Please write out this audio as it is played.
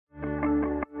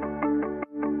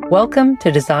Welcome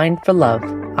to Design for Love.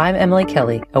 I'm Emily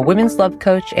Kelly, a women's love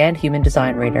coach and human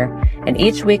design reader, and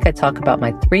each week I talk about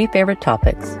my 3 favorite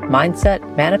topics: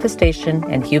 mindset, manifestation,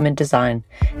 and human design,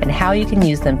 and how you can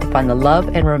use them to find the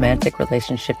love and romantic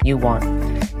relationship you want.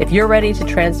 If you're ready to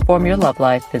transform your love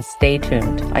life, then stay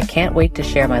tuned. I can't wait to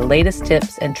share my latest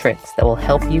tips and tricks that will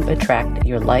help you attract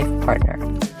your life partner.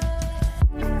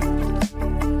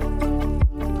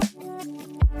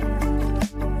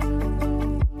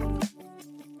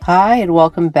 Hi, and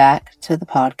welcome back to the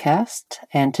podcast.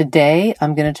 And today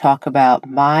I'm going to talk about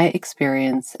my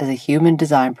experience as a human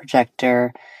design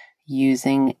projector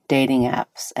using dating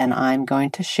apps. And I'm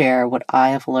going to share what I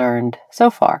have learned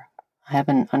so far. I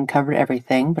haven't uncovered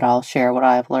everything, but I'll share what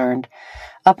I have learned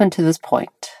up until this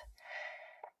point.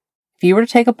 If you were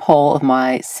to take a poll of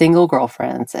my single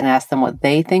girlfriends and ask them what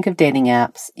they think of dating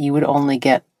apps, you would only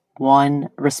get one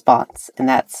response, and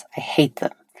that's, I hate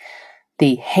them.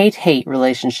 The hate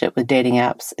relationship with dating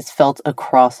apps is felt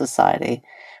across society.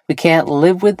 We can't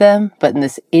live with them, but in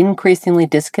this increasingly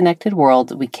disconnected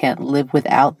world, we can't live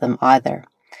without them either.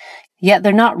 Yet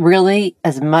they're not really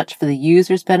as much for the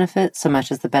user's benefit, so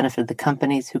much as the benefit of the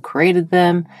companies who created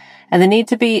them, and they need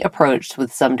to be approached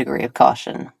with some degree of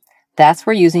caution. That's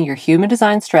where using your human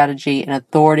design strategy and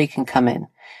authority can come in.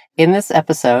 In this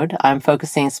episode, I'm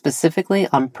focusing specifically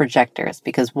on projectors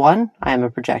because 1, I am a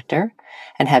projector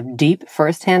and have deep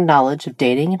first-hand knowledge of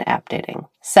dating and app dating.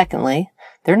 Secondly,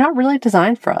 they're not really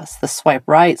designed for us. The swipe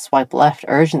right, swipe left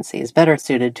urgency is better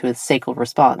suited to a sacred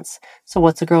response. So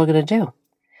what's a girl going to do?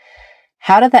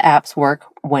 How do the apps work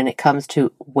when it comes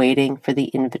to waiting for the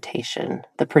invitation,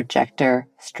 the projector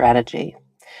strategy?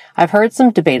 I've heard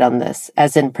some debate on this,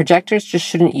 as in projectors just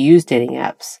shouldn't use dating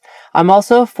apps. I'm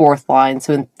also a 4th line,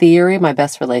 so in theory, my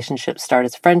best relationships start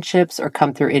as friendships or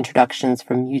come through introductions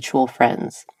from mutual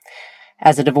friends.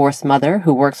 As a divorced mother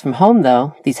who works from home,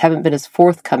 though, these haven't been as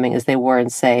forthcoming as they were in,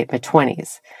 say, my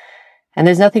 20s. And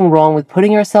there's nothing wrong with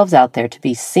putting ourselves out there to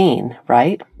be seen,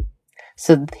 right?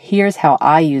 So here's how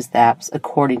I use the apps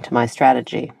according to my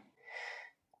strategy.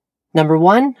 Number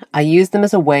 1, I use them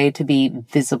as a way to be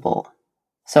visible.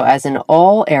 So as in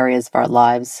all areas of our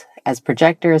lives, as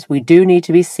projectors, we do need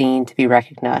to be seen to be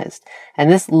recognized. And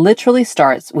this literally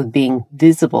starts with being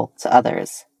visible to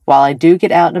others. While I do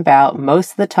get out and about,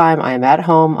 most of the time I am at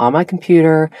home on my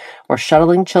computer or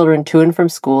shuttling children to and from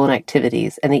school and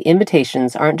activities, and the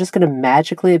invitations aren't just going to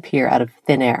magically appear out of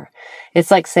thin air.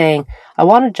 It's like saying, I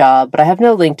want a job, but I have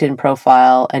no LinkedIn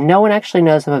profile, and no one actually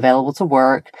knows I'm available to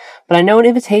work, but I know an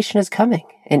invitation is coming.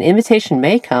 An invitation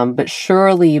may come, but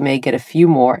surely you may get a few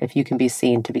more if you can be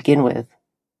seen to begin with.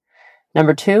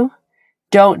 Number 2,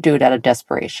 don't do it out of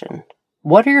desperation.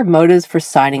 What are your motives for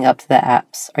signing up to the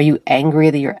apps? Are you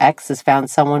angry that your ex has found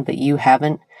someone but you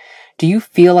haven't? Do you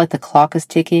feel like the clock is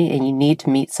ticking and you need to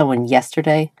meet someone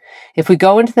yesterday? If we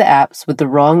go into the apps with the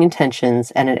wrong intentions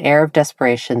and an air of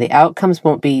desperation, the outcomes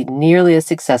won't be nearly as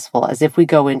successful as if we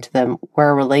go into them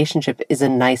where a relationship is a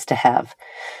nice to have.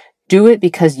 Do it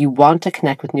because you want to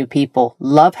connect with new people,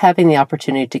 love having the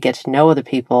opportunity to get to know other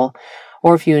people,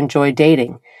 or if you enjoy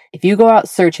dating. If you go out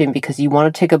searching because you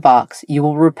want to tick a box, you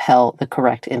will repel the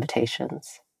correct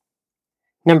invitations.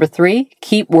 Number 3,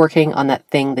 keep working on that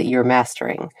thing that you're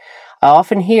mastering. I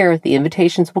often hear the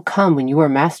invitations will come when you are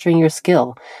mastering your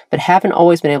skill, but haven't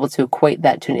always been able to equate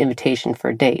that to an invitation for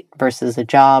a date versus a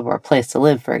job or a place to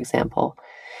live, for example.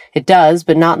 It does,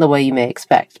 but not in the way you may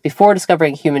expect. Before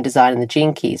discovering human design and the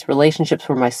gene keys, relationships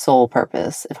were my sole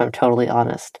purpose, if I'm totally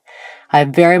honest. I have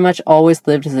very much always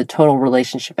lived as a total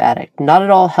relationship addict, not at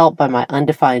all helped by my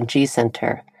undefined G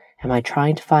center. Am I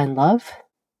trying to find love?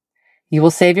 You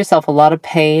will save yourself a lot of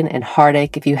pain and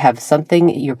heartache if you have something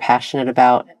you're passionate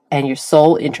about and your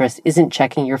sole interest isn't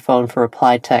checking your phone for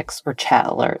reply texts or chat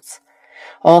alerts.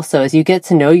 Also, as you get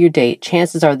to know your date,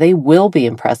 chances are they will be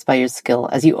impressed by your skill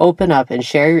as you open up and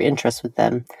share your interests with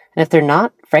them. And if they're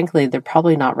not, frankly, they're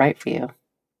probably not right for you.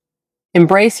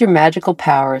 Embrace your magical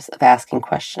powers of asking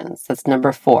questions. That's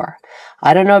number 4.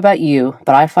 I don't know about you,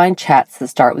 but I find chats that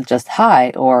start with just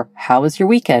hi or how was your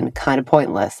weekend kind of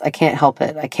pointless. I can't help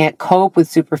it. I can't cope with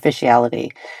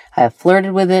superficiality. I have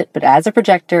flirted with it, but as a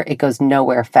projector, it goes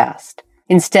nowhere fast.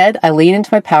 Instead, I lean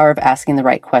into my power of asking the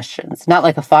right questions, not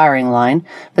like a firing line,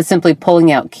 but simply pulling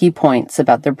out key points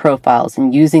about their profiles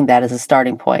and using that as a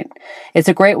starting point. It's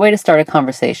a great way to start a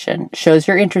conversation, shows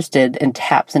you're interested, and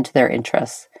taps into their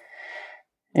interests.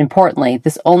 Importantly,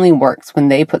 this only works when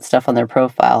they put stuff on their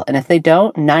profile, and if they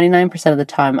don't, 99% of the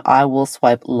time, I will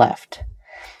swipe left.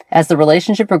 As the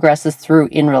relationship progresses through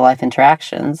in real life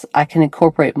interactions, I can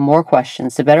incorporate more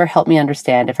questions to better help me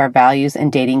understand if our values and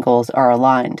dating goals are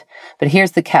aligned. But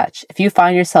here's the catch. If you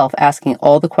find yourself asking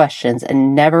all the questions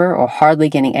and never or hardly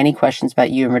getting any questions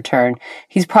about you in return,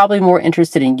 he's probably more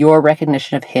interested in your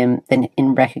recognition of him than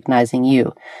in recognizing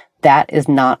you. That is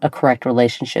not a correct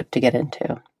relationship to get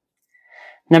into.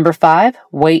 Number 5,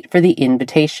 wait for the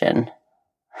invitation.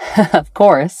 Of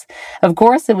course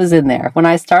it was in there. When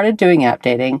I started doing app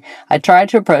dating, I tried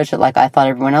to approach it like I thought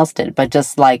everyone else did, but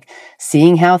just like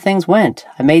seeing how things went.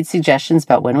 I made suggestions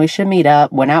about when we should meet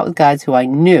up, went out with guys who I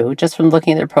knew, just from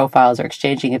looking at their profiles or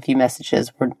exchanging a few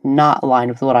messages, were not aligned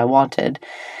with what I wanted.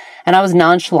 And I was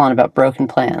nonchalant about broken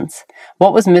plans.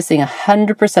 What was missing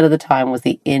 100% of the time was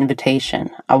the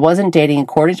invitation. I wasn't dating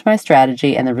according to my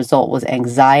strategy, and the result was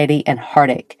anxiety and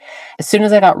heartache. As soon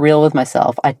as I got real with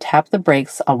myself, I tapped the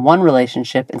brakes on one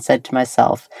relationship and said to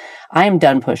myself, I am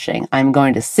done pushing. I'm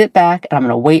going to sit back and I'm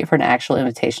going to wait for an actual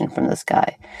invitation from this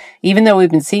guy. Even though we've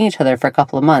been seeing each other for a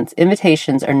couple of months,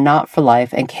 invitations are not for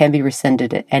life and can be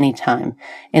rescinded at any time.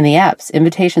 In the apps,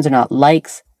 invitations are not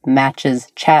likes,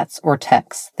 matches, chats, or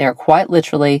texts. They are quite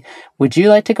literally, would you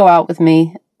like to go out with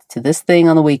me to this thing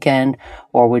on the weekend?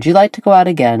 Or would you like to go out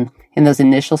again? In those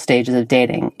initial stages of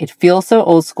dating. It feels so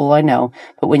old school, I know,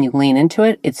 but when you lean into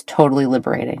it, it's totally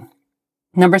liberating.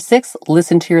 Number 6,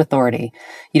 listen to your authority.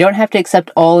 You don't have to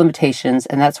accept all invitations,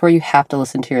 and that's where you have to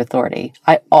listen to your authority.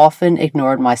 I often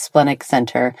ignored my splenic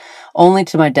center, only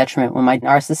to my detriment when my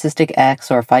narcissistic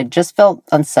ex or if I just felt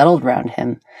unsettled around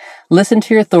him. Listen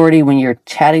to your authority when you're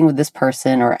chatting with this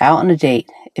person or out on a date.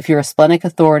 If you're a splenic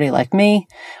authority like me,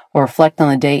 or reflect on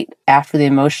the date after the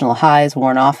emotional highs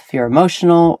worn off if you're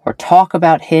emotional, or talk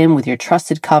about him with your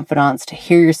trusted confidants to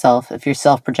hear yourself if you're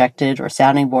self-projected or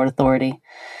sounding board authority.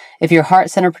 If you're heart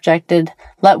center projected,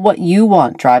 let what you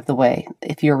want drive the way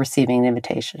if you're receiving an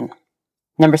invitation.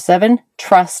 Number 7,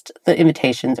 trust the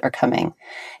invitations are coming.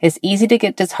 It's easy to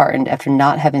get disheartened after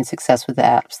not having success with the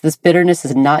apps. This bitterness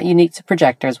is not unique to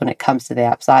projectors when it comes to the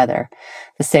apps either.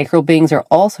 The sacral beings are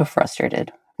also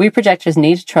frustrated. We projectors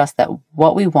need to trust that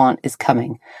what we want is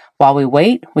coming. While we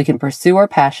wait, we can pursue our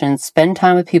passions, spend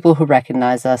time with people who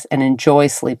recognize us, and enjoy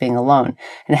sleeping alone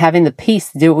and having the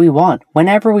peace to do what we want,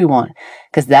 whenever we want,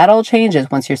 because that all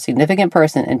changes once your significant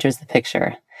person enters the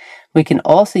picture. We can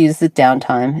also use this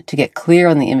downtime to get clear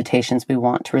on the invitations we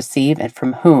want to receive and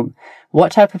from whom.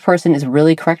 What type of person is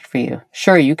really correct for you?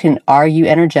 Sure, you can argue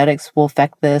energetics will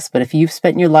affect this, but if you've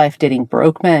spent your life dating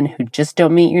broke men who just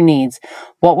don't meet your needs,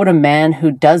 what would a man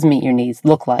who does meet your needs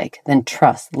look like? Then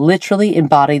trust, literally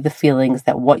embody the feelings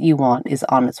that what you want is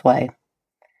on its way.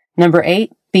 Number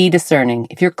 8, be discerning.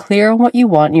 If you're clear on what you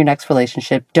want in your next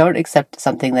relationship, don't accept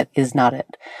something that is not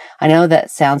it. I know that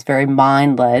sounds very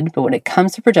mind-led, but when it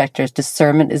comes to projectors,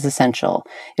 discernment is essential.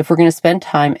 If we're going to spend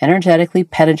time energetically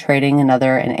penetrating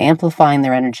another and amplifying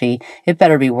their energy, it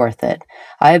better be worth it.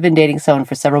 I have been dating someone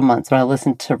for several months when I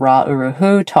listened to Ra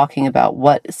Uruhu talking about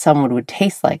what someone would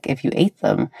taste like if you ate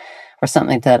them, or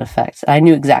something to that effect. I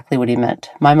knew exactly what he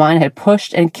meant. My mind had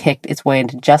pushed and kicked its way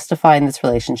into justifying this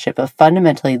relationship, but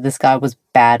fundamentally, this guy was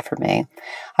bad for me.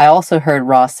 I also heard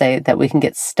Ross say that we can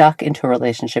get stuck into a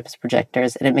relationship as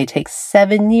projectors, and it may take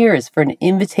 7 years for an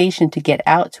invitation to get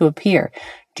out to appear.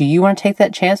 Do you want to take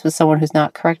that chance with someone who's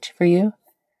not correct for you?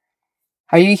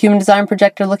 Are you a human design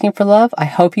projector looking for love? I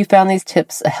hope you found these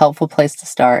tips a helpful place to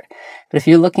start. But if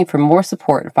you're looking for more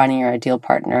support in finding your ideal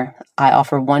partner, I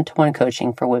offer one-to-one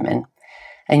coaching for women.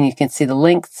 And you can see the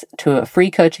links to a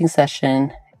free coaching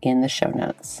session in the show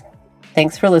notes.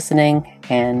 Thanks for listening,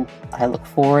 and I look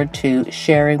forward to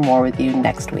sharing more with you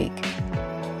next week.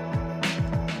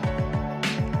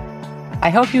 I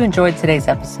hope you enjoyed today's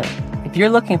episode. If you're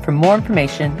looking for more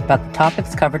information about the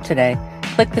topics covered today,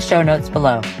 click the show notes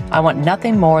below. I want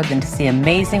nothing more than to see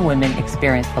amazing women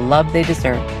experience the love they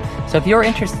deserve. So if you're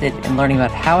interested in learning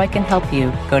about how I can help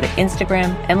you, go to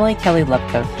Instagram, Emily Kelly Love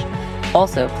Coach.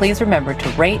 Also, please remember to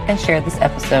rate and share this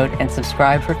episode and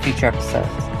subscribe for future episodes.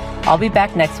 I'll be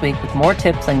back next week with more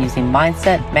tips on using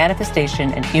mindset,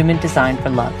 manifestation, and human design for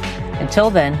love. Until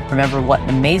then, remember what an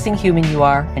amazing human you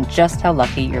are and just how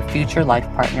lucky your future life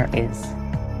partner is.